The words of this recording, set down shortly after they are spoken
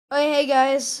Oh, hey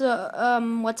guys,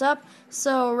 what's up?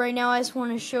 So right now I just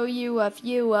want to show you a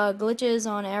few glitches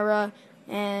on Era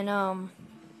and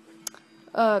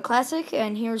Classic,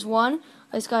 and here's one.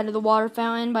 I just got to the water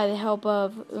fountain by the help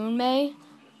of Unmei.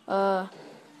 I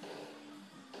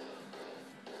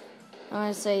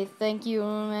want to say thank you,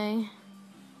 Unmei.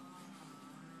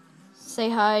 Say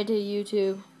hi to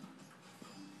YouTube.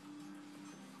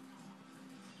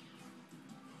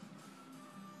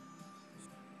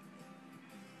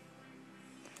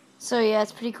 So yeah,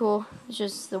 it's pretty cool. It's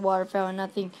just the water fountain,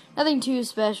 nothing too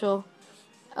special.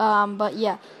 But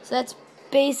yeah, so that's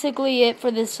basically it for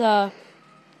this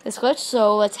glitch.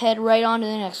 So let's head right on to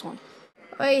the next one.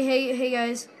 Hey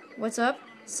guys, what's up?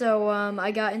 So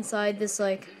I got inside this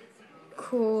like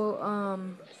cool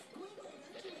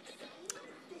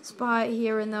spot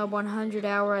here in the 100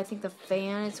 hour. I think the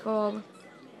fan it's called,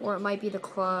 or it might be the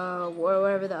club or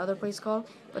whatever the other place is called,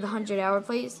 but the 100 hour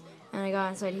place. And I got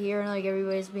inside here, and like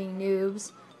everybody's being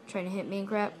noobs, trying to hit me and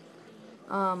crap.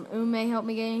 Unmei helped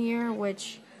me get in here,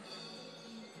 which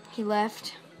he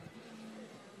left.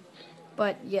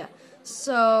 But yeah,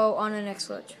 so on to the next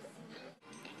glitch.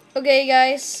 Okay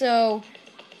guys, so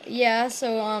yeah,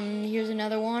 here's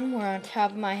another one. We're on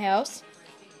top of my house.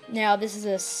 Now this is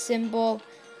a simple,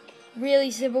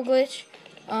 really simple glitch.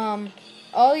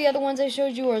 All the other ones I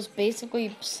showed you was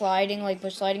basically sliding, like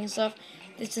bush sliding and stuff.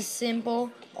 This is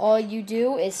simple. All you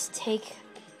do is take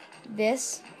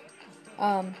this,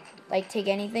 like take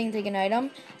anything, take an item,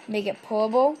 make it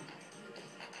pullable,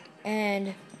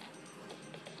 and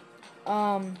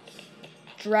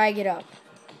drag it up.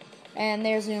 And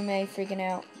there's Unmei freaking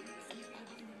out.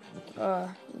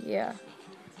 Yeah.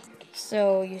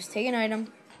 So you just take an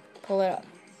item, pull it up.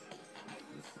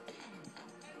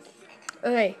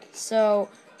 Okay, so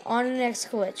on to the next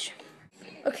glitch.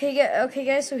 Okay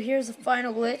guys, so here's the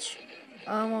final glitch.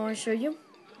 I want to show you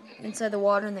inside the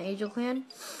water in the Angel Clan.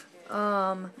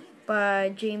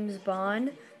 By James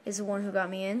Bond is the one who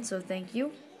got me in, so thank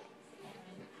you.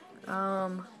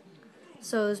 So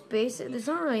there's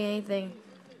not really anything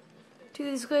to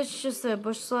this glitch, just a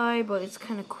bush slide, but it's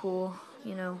kind of cool,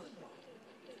 you know.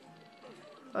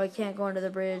 Oh, I can't go under the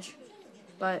bridge,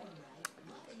 but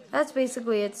that's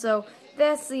basically it. So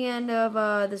that's the end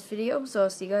of this video, so I'll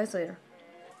see you guys later.